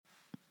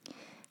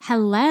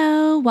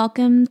Hello,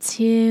 welcome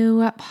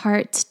to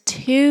part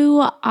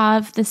 2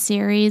 of the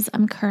series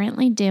I'm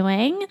currently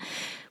doing,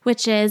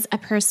 which is a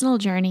personal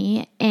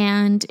journey.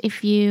 And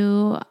if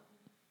you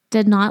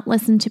did not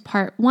listen to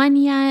part 1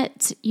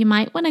 yet, you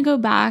might want to go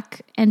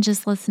back and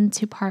just listen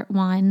to part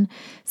 1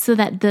 so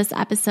that this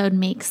episode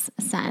makes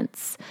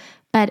sense.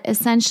 But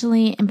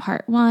essentially in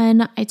part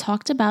 1, I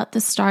talked about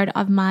the start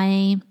of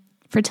my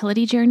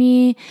fertility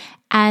journey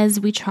as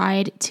we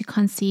tried to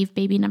conceive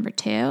baby number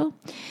 2.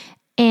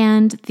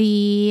 And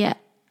the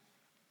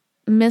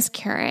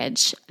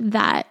miscarriage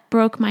that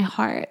broke my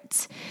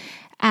heart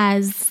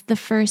as the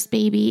first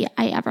baby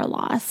I ever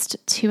lost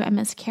to a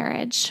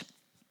miscarriage.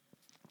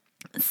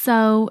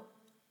 So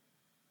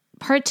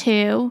part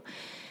 2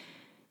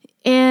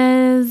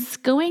 is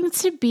going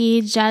to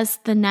be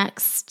just the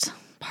next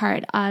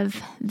part of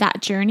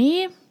that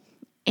journey.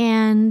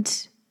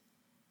 And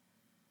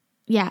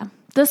yeah,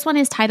 this one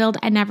is titled,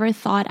 I Never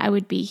Thought I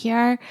Would Be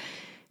Here,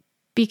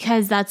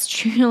 because that's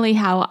truly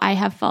how I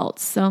have felt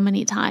so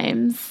many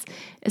times,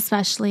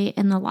 especially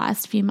in the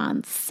last few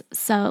months.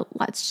 So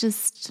let's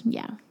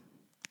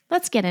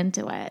get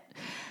into it.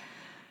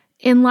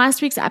 In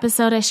last week's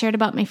episode, I shared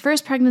about my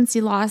first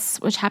pregnancy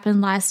loss, which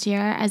happened last year,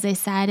 as I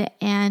said,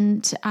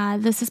 and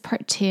this is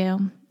part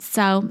 2.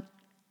 So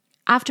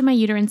after my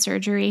uterine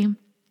surgery,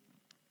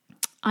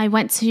 I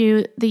went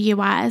to the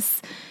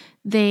US.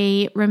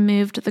 They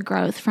removed the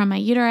growth from my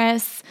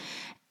uterus,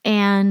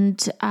 and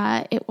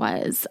it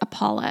was a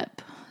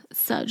polyp.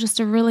 So just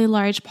a really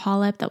large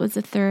polyp that was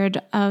a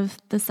third of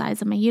the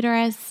size of my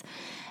uterus.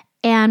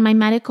 And my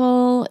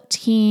medical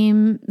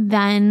team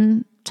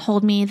then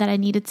told me that I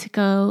needed to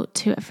go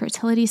to a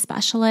fertility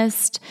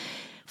specialist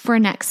for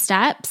next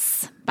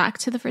steps, back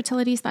to the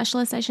fertility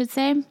specialist, I should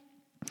say.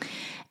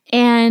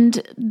 And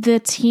the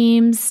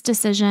team's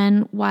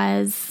decision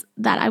was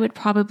that I would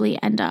probably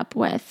end up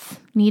with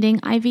needing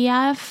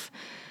IVF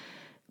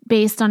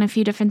based on a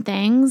few different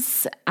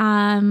things.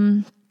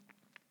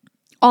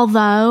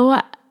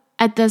 Although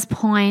at this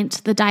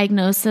point, the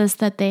diagnosis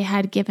that they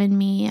had given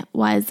me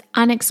was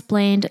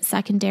unexplained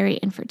secondary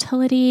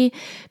infertility,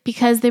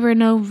 because there were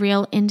no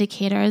real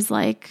indicators,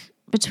 like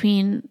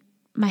between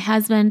my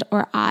husband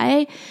or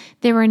I,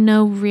 there were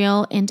no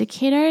real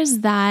indicators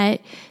that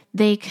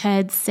they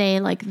could say,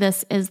 like,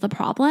 this is the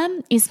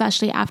problem,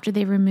 especially after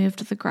they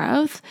removed the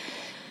growth.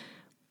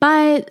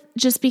 But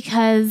just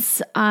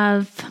because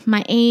of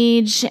my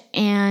age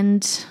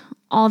and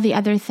all the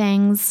other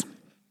things,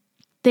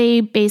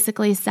 they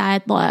basically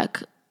said,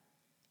 look,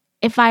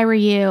 if I were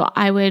you,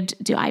 I would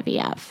do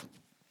IVF.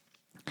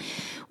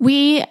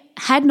 We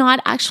had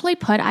not actually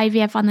put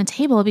IVF on the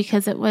table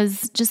because it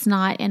was just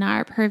not in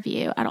our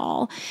purview at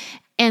all.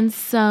 And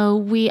so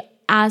we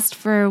asked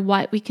for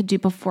what we could do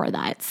before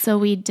that. So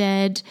we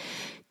did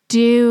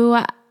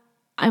do,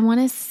 I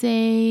want to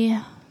say,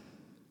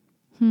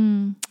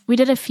 we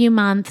did a few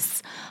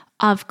months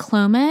of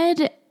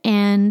Clomid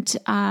and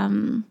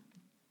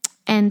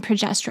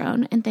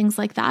progesterone and things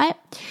like that,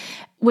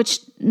 which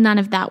none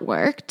of that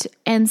worked.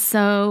 And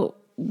so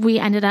we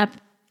ended up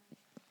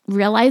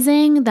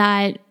realizing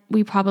that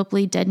we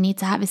probably did need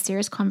to have a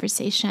serious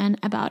conversation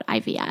about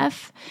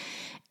IVF.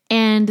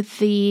 And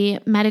the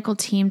medical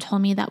team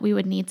told me that we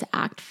would need to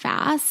act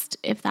fast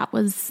if that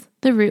was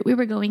the route we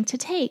were going to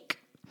take.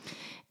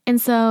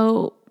 And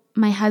so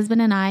my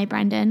husband and I,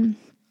 Brendan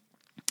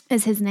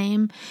is his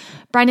name,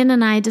 Brendan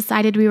and I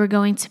decided we were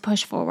going to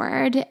push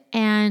forward.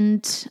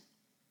 And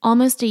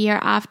almost a year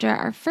after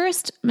our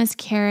first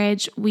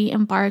miscarriage, we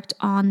embarked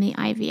on the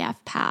IVF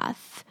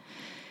path.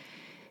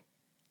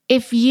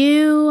 If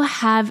you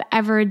have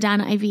ever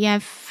done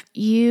IVF,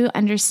 you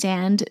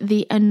understand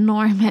the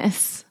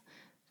enormous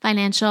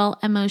financial,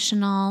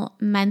 emotional,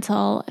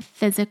 mental,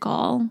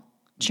 physical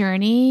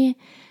journey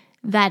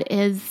that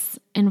is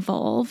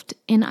involved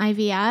in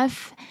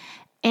IVF.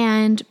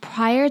 And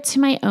prior to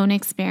my own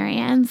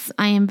experience,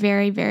 I am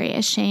very, very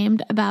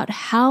ashamed about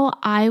how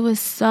I was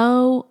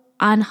so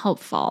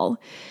unhelpful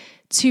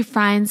to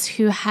friends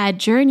who had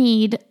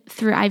journeyed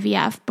through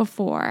IVF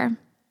before.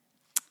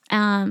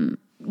 When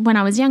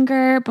I was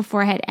younger,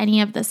 before I had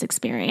any of this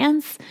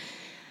experience.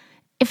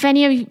 If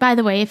any of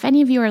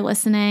you are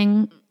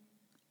listening,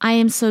 I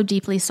am so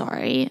deeply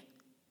sorry.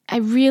 I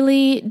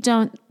really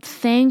don't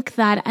think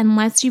that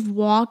unless you've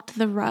walked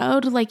the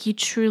road, like, you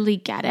truly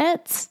get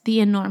it, the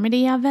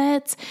enormity of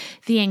it,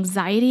 the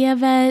anxiety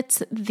of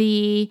it,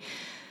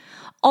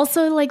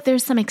 also, like,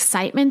 there's some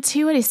excitement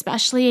to it,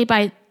 especially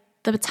by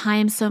the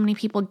time so many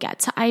people get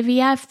to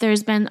IVF.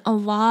 There's been a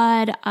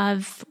lot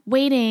of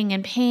waiting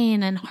and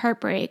pain and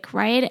heartbreak,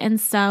 right?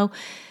 And so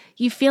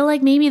you feel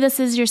like maybe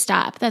this is your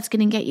step that's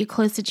going to get you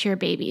closer to your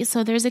baby.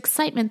 So there's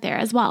excitement there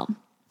as well.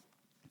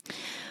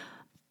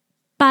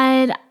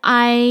 But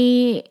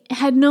I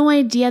had no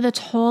idea the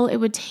toll it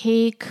would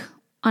take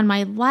on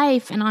my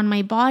life and on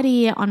my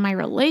body, on my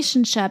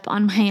relationship,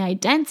 on my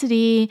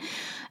identity.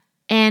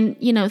 And,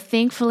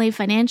 thankfully,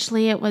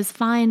 financially, it was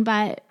fine,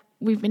 but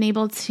we've been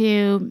able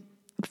to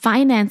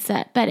finance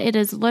it. But it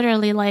is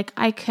literally like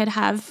I could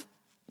have,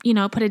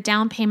 put a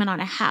down payment on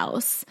a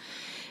house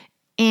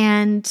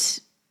And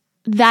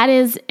that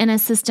is in a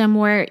system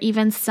where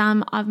even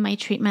some of my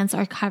treatments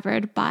are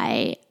covered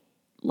by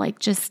like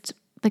just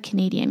the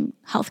Canadian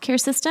healthcare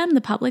system,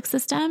 the public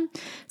system.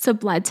 So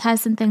blood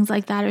tests and things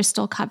like that are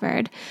still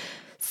covered.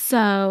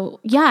 So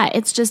yeah,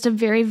 it's just a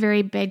very,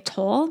 very big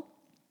toll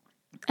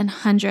and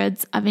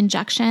hundreds of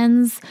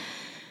injections.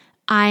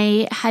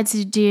 I had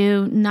to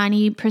do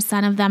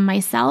 90% of them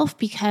myself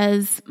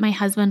because my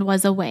husband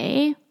was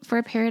away for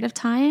a period of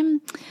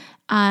time.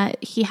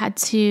 He had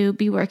to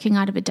be working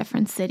out of a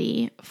different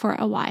city for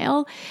a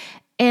while.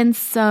 And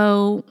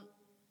so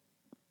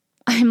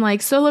I'm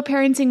like solo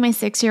parenting my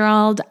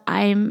 6-year-old.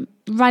 I'm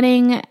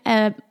running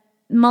a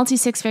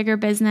multi-6-figure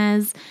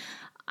business.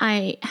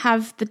 I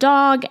have the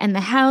dog and the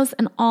house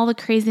and all the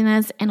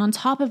craziness. And on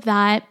top of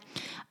that,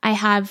 I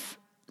have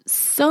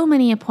so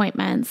many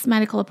appointments,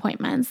 medical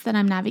appointments that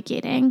I'm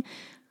navigating,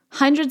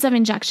 hundreds of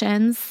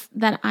injections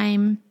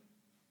and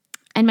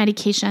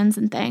medications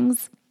and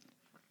things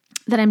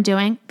that I'm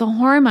doing, the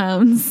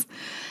hormones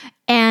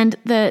and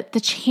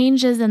the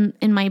changes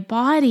in my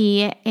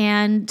body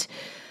and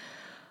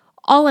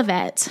all of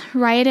it,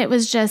 right? It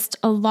was just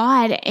a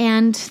lot.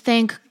 And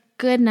thank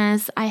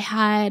goodness I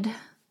had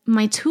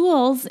my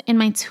tools in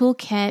my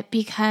toolkit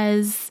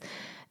because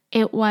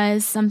it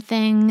was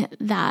something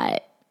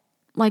that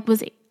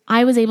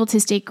I was able to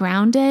stay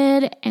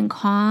grounded and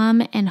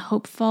calm and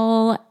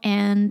hopeful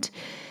and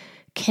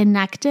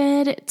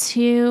connected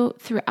to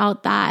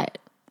throughout that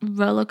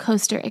roller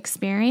coaster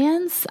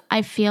experience.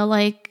 I feel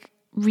like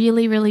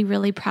really, really,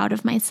 really proud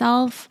of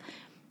myself,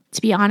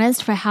 to be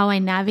honest, for how I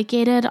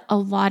navigated a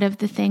lot of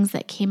the things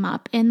that came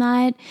up in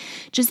that.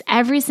 Just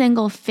every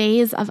single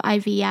phase of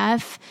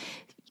IVF,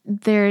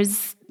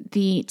 there's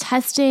the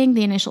testing,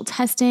 the initial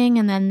testing,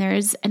 and then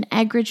there's an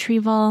egg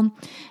retrieval.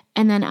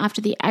 And then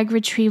after the egg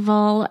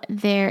retrieval,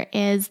 there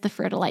is the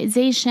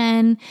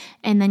fertilization,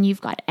 and then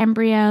you've got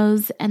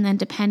embryos. And then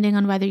depending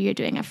on whether you're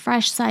doing a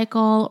fresh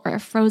cycle or a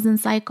frozen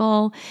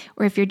cycle,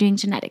 or if you're doing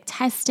genetic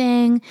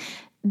testing,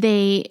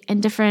 they,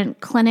 in different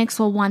clinics,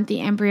 will want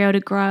the embryo to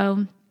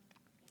grow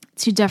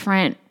to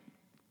different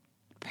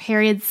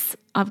periods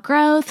of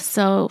growth.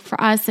 So for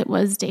us, it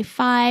was day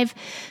 5.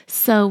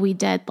 So we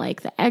did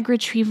like the egg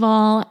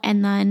retrieval,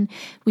 and then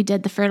we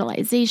did the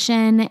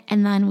fertilization,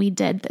 and then we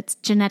did the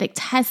genetic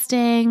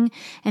testing,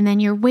 and then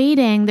you're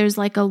waiting. There's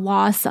like a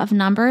loss of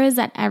numbers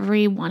at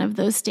every one of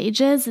those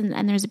stages,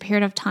 and there's a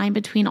period of time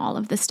between all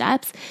of the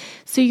steps.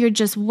 So you're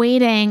just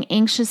waiting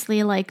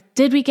anxiously, like,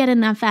 did we get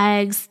enough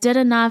eggs?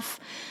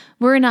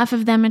 Were enough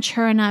of them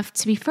mature enough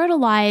to be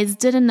fertilized?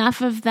 Did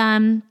enough of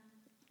them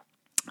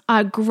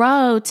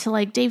grow to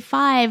like day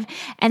 5?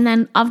 And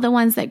then of the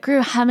ones that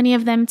grew, how many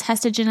of them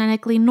tested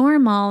genetically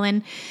normal?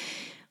 And,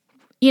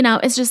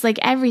 it's just like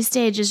every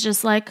stage is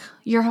just like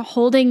you're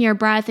holding your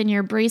breath and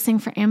you're bracing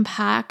for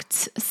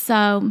impact.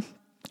 So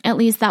at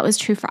least that was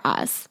true for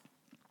us,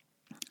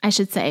 I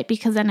should say,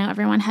 because I know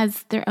everyone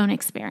has their own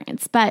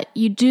experience, but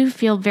you do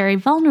feel very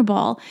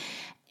vulnerable.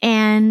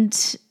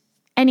 And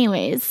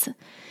anyways,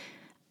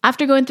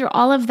 after going through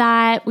all of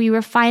that, we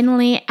were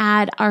finally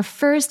at our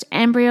first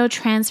embryo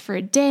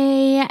transfer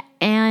day,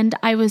 and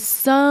I was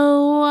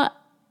so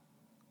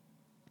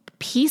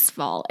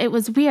peaceful. It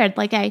was weird.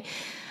 Like I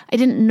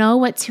didn't know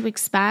what to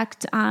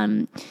expect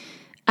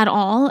at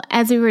all.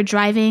 As we were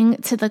driving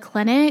to the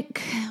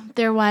clinic,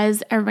 there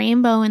was a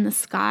rainbow in the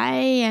sky,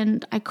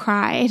 and I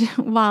cried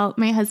while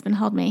my husband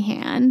held my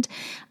hand.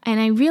 And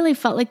I really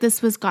felt like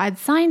this was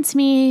God's sign to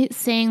me,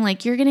 saying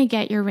like, you're going to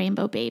get your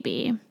rainbow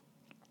baby.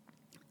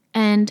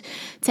 And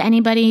to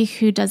anybody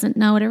who doesn't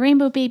know what a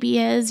rainbow baby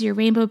is, your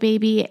rainbow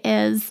baby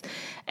is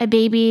a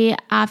baby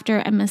after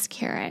a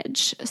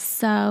miscarriage.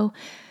 So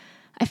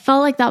I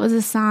felt like that was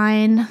a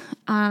sign.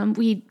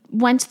 We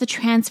went to the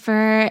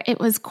transfer. It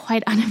was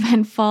quite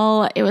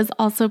uneventful. It was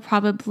also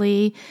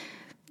probably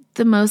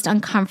the most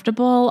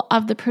uncomfortable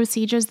of the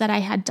procedures that I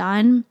had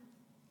done.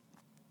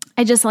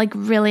 I just like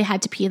really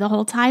had to pee the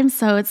whole time.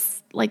 So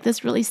it's like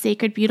this really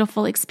sacred,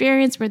 beautiful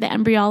experience where the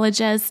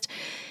embryologist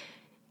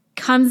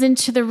comes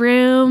into the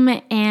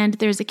room and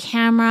there's a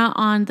camera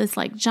on this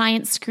like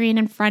giant screen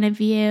in front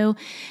of you,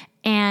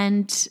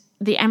 and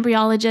the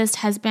embryologist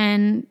has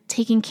been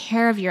taking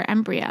care of your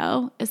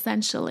embryo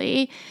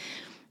essentially.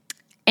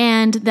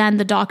 And then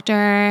the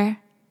doctor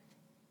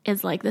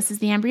is like, this is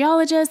the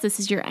embryologist, this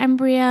is your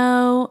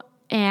embryo,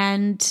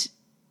 and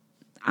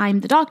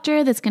I'm the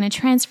doctor that's going to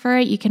transfer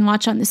it. You can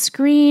watch on the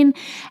screen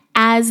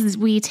as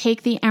we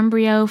take the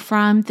embryo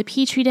from the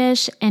petri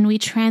dish and we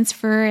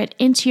transfer it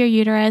into your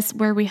uterus,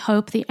 where we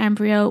hope the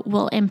embryo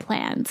will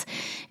implant.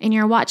 And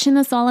you're watching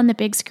this all on the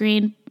big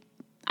screen.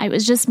 It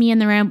was just me in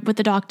the room with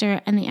the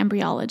doctor and the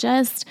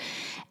embryologist.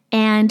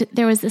 And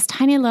there was this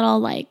tiny little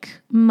like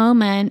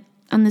moment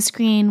on the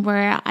screen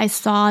where I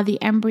saw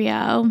the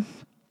embryo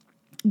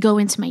go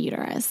into my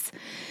uterus.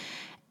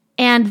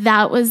 And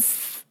that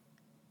was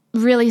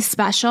really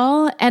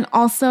special. And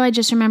also I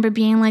just remember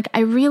being like,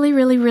 I really,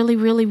 really, really,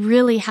 really,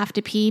 really have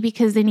to pee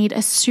because they need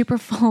a super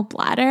full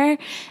bladder,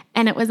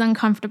 and it was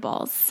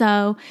uncomfortable.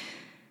 So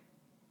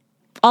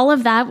all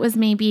of that was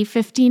maybe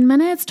 15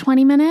 minutes,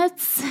 20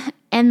 minutes.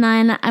 And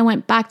then I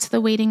went back to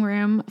the waiting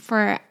room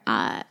for,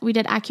 we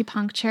did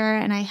acupuncture,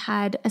 and I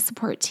had a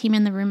support team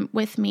in the room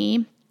with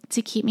me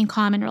to keep me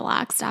calm and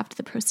relaxed after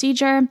the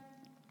procedure.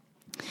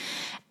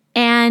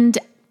 And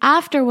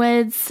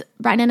afterwards,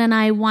 Brendan and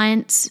I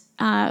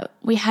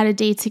we had a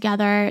day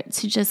together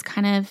to just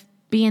kind of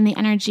be in the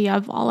energy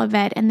of all of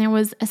it. And there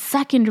was a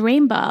second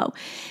rainbow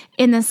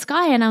in the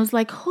sky. And I was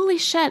like, holy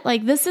shit,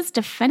 like this is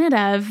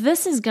definitive.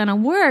 This is going to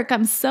work.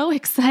 I'm so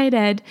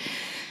excited.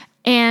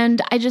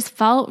 And I just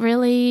felt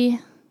really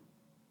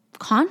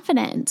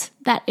confident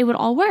that it would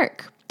all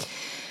work.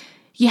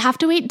 You have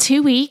to wait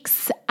 2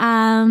 weeks.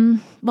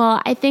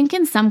 Well, I think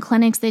in some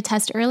clinics they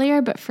test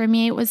earlier, but for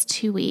me it was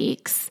 2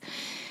 weeks.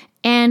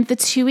 And the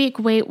 2-week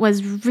wait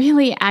was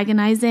really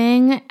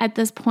agonizing. At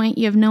this point,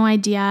 you have no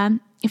idea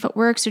if it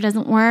works or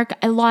doesn't work.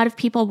 A lot of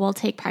people will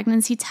take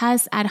pregnancy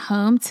tests at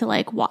home to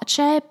like watch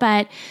it,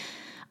 but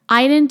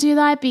I didn't do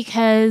that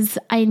because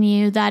I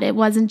knew that it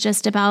wasn't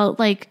just about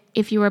like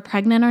if you were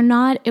pregnant or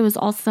not. It was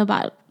also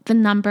about the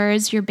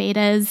numbers, your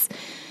betas,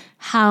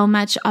 how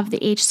much of the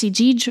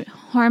HCG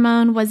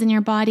hormone was in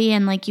your body,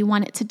 and like you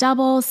want it to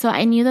double. So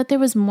I knew that there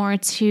was more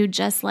to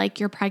just like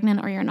you're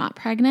pregnant or you're not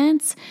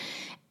pregnant.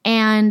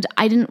 And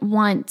I didn't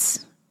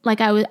want,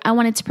 like I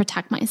wanted to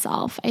protect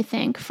myself, I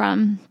think,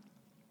 from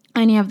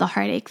any of the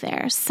heartache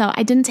there. So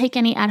I didn't take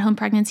any at-home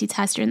pregnancy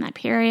tests during that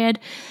period.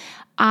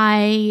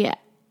 I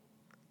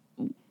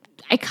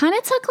kind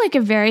of took like a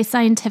very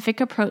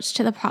scientific approach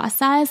to the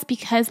process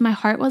because my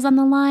heart was on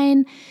the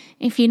line.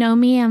 If you know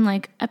me, I'm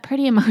like a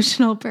pretty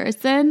emotional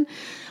person.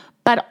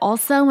 But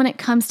also when it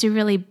comes to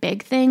really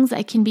big things,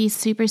 I can be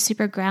super,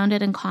 super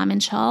grounded and calm and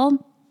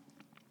chill.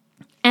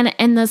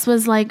 And this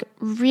was like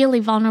really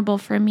vulnerable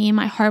for me.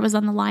 My heart was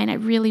on the line. I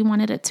really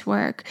wanted it to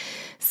work.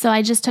 So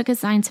I just took a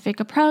scientific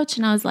approach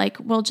and I was like,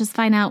 we'll just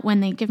find out when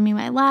they give me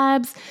my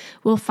labs.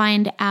 We'll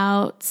find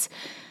out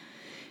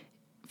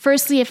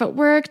firstly if it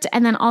worked,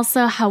 and then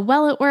also how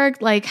well it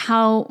worked, like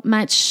how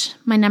much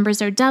my numbers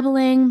are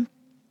doubling.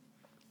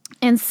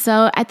 And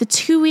so at the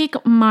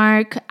 2-week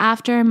mark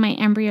after my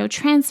embryo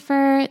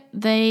transfer,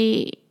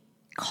 they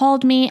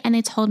called me and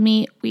they told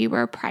me we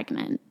were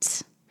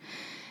pregnant.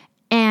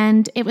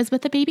 And it was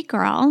with a baby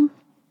girl.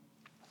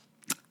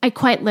 I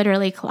quite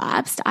literally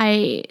collapsed.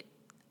 My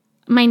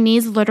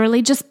knees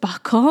literally just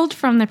buckled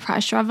from the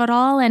pressure of it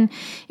all. And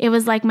it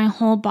was like my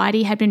whole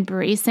body had been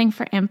bracing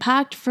for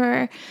impact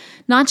for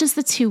not just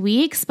the 2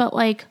 weeks, but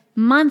like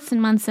months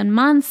and months and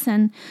months.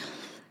 And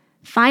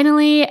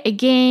finally,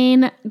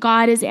 again,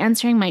 God is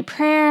answering my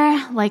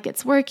prayer, like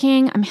it's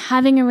working. I'm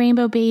having a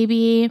rainbow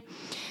baby.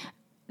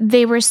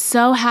 They were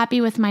so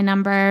happy with my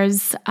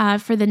numbers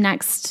for the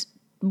next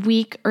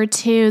week or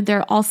two.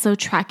 They're also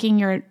tracking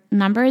your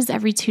numbers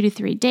every 2 to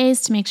 3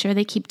 days to make sure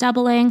they keep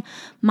doubling.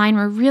 Mine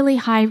were really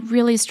high,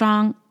 really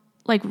strong,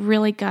 like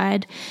really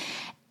good.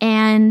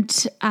 And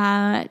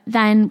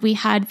then we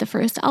had the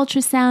first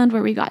ultrasound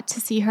where we got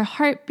to see her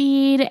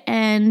heartbeat.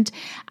 And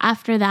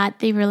after that,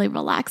 they really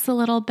relaxed a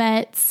little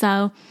bit.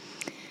 So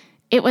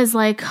it was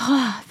like,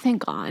 oh,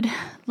 thank God.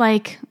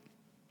 Like,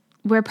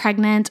 we're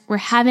pregnant. We're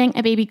having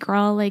a baby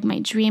girl. Like, my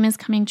dream is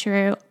coming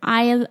true.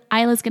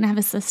 Isla's going to have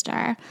a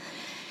sister.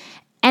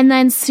 And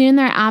then soon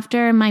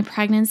thereafter, my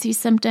pregnancy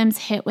symptoms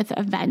hit with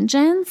a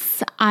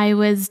vengeance. I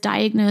was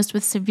diagnosed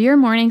with severe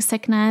morning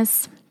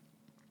sickness.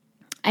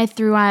 I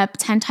threw up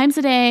 10 times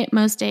a day,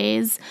 most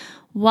days,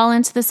 well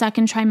into the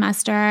second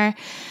trimester.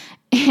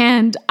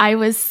 And I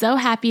was so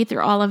happy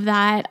through all of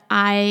that.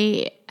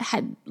 I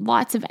had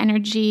lots of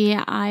energy.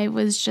 I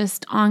was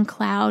just on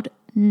cloud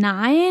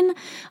 9.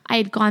 I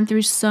had gone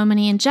through so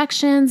many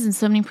injections and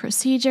so many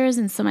procedures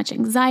and so much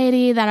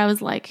anxiety that I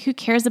was like, who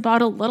cares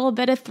about a little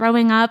bit of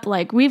throwing up?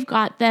 Like, we've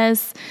got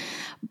this.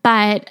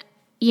 But,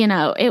 you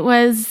know, it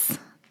was,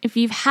 if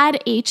you've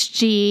had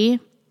HG,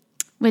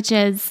 which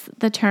is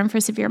the term for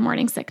severe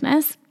morning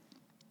sickness,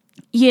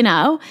 you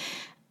know,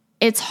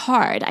 it's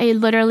hard. I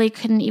literally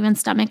couldn't even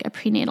stomach a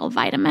prenatal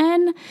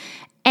vitamin.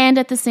 And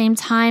at the same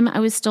time, I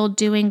was still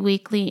doing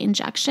weekly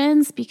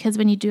injections because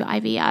when you do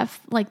IVF,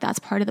 like that's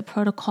part of the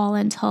protocol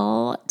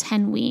until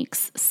 10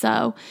 weeks.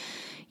 So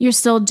you're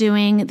still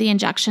doing the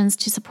injections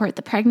to support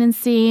the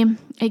pregnancy.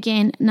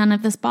 Again, none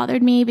of this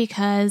bothered me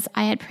because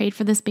I had prayed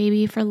for this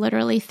baby for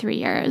literally 3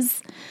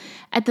 years.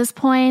 At this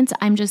point,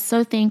 I'm just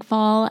so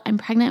thankful. I'm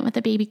pregnant with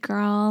a baby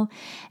girl.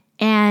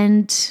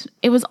 And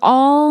it was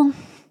all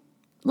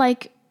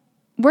like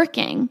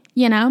working,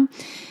 you know?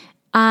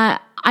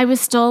 I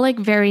was still like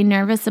very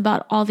nervous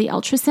about all the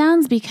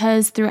ultrasounds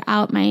because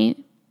throughout my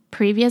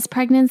previous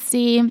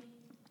pregnancy,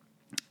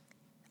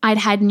 I'd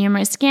had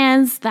numerous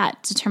scans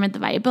that determined the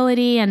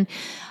viability, and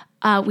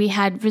we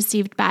had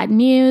received bad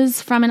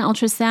news from an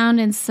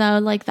ultrasound. And so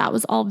like that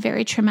was all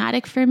very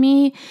traumatic for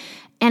me.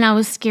 And I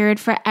was scared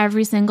for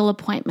every single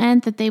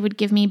appointment that they would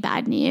give me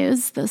bad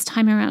news this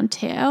time around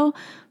too.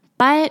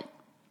 But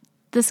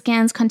the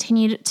scans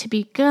continued to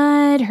be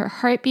good. Her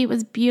heartbeat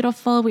was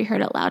beautiful. We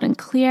heard it loud and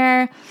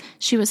clear.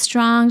 She was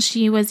strong.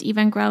 She was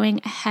even growing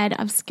ahead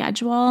of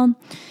schedule.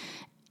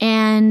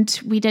 And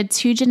we did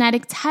 2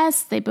 genetic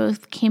tests. They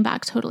both came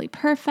back totally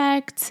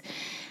perfect.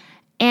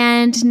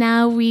 And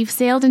now we've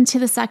sailed into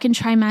the 2nd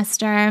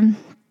trimester.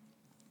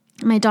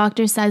 My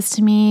doctor says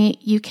to me,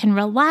 you can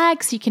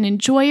relax, you can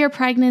enjoy your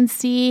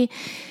pregnancy.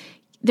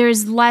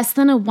 There's less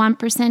than a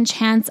 1%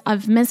 chance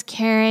of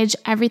miscarriage.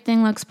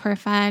 Everything looks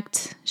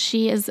perfect.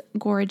 She is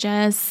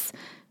gorgeous.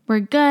 We're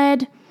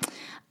good.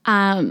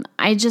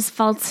 I just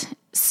felt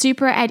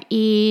super at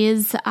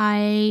ease.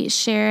 I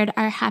shared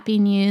our happy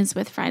news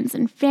with friends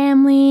and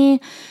family.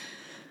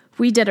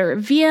 We did a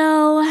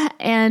reveal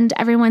and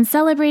everyone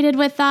celebrated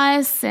with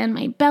us, and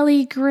my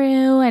belly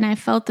grew and I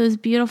felt those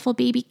beautiful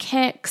baby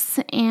kicks,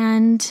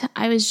 and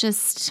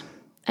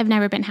I've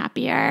never been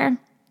happier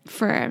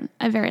for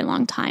a very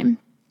long time.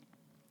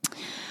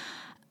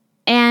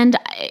 And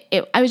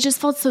I just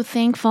felt so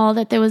thankful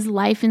that there was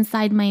life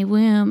inside my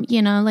womb,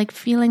 like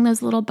feeling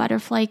those little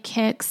butterfly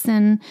kicks.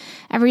 And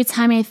every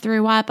time I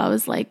threw up, I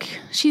was like,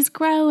 she's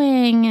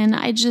growing. And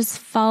I just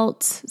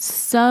felt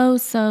so,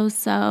 so,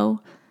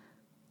 so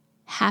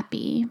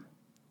happy.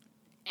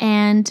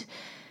 And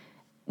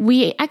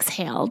we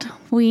exhaled.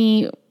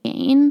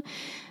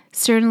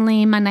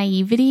 Certainly my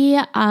naivety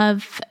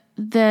of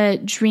the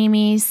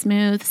dreamy,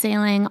 smooth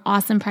sailing,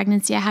 awesome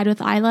pregnancy I had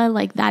with Isla,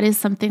 like that is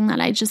something that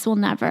I just will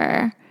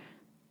never,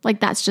 like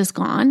that's just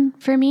gone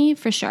for me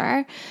for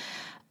sure.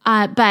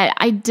 But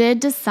I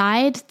did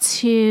decide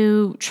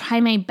to try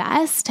my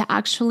best to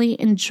actually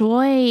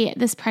enjoy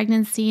this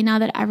pregnancy now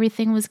that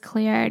everything was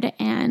cleared.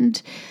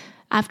 And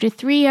after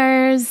 3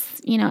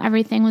 years,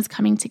 everything was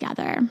coming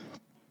together.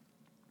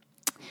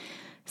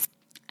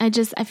 I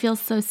feel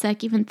so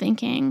sick even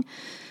thinking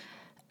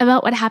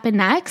about what happened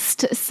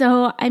next.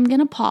 So I'm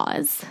going to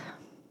pause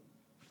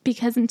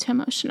because I'm too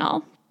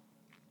emotional.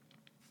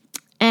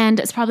 And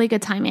it's probably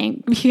good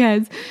timing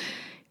because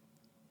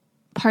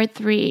part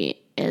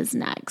 3 is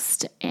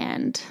next.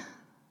 And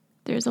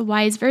there's a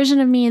wise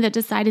version of me that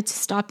decided to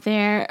stop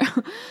there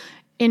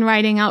in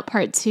writing out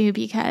part 2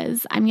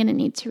 because I'm going to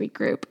need to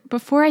regroup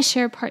before I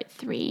share part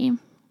 3.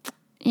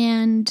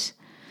 And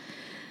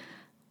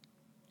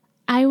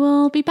I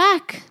will be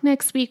back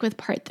next week with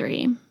part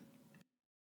 3.